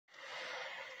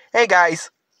Hey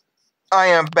guys, I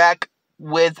am back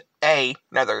with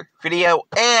another video,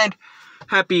 and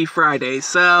happy Friday.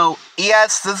 So,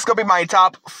 yes, this is going to be my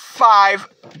top 5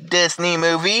 Disney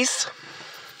movies.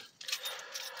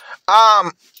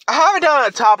 I haven't done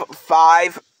a top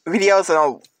 5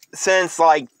 videos since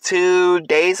like 2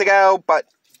 days ago, but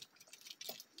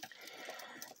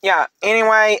yeah,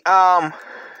 anyway,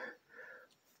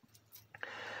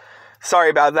 sorry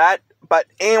about that. But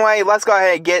anyway, let's go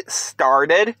ahead and get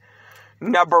started.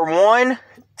 Number 1,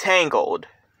 Tangled.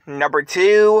 Number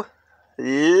 2,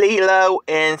 Lilo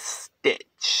and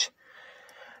Stitch.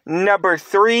 Number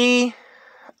 3,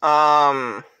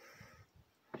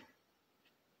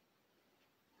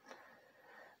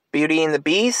 Beauty and the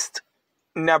Beast.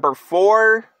 Number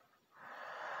 4,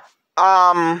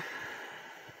 we'll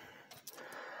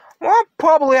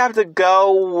probably have to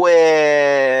go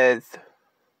with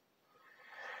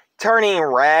Turning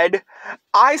Red.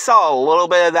 I saw a little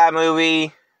bit of that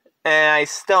movie, and I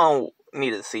still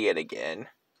need to see it again.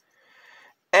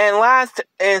 And last,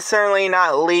 and certainly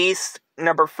not least,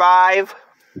 number 5,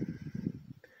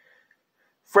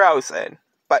 Frozen.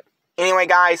 But anyway,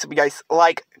 guys, if you guys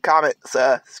like, comment,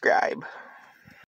 subscribe.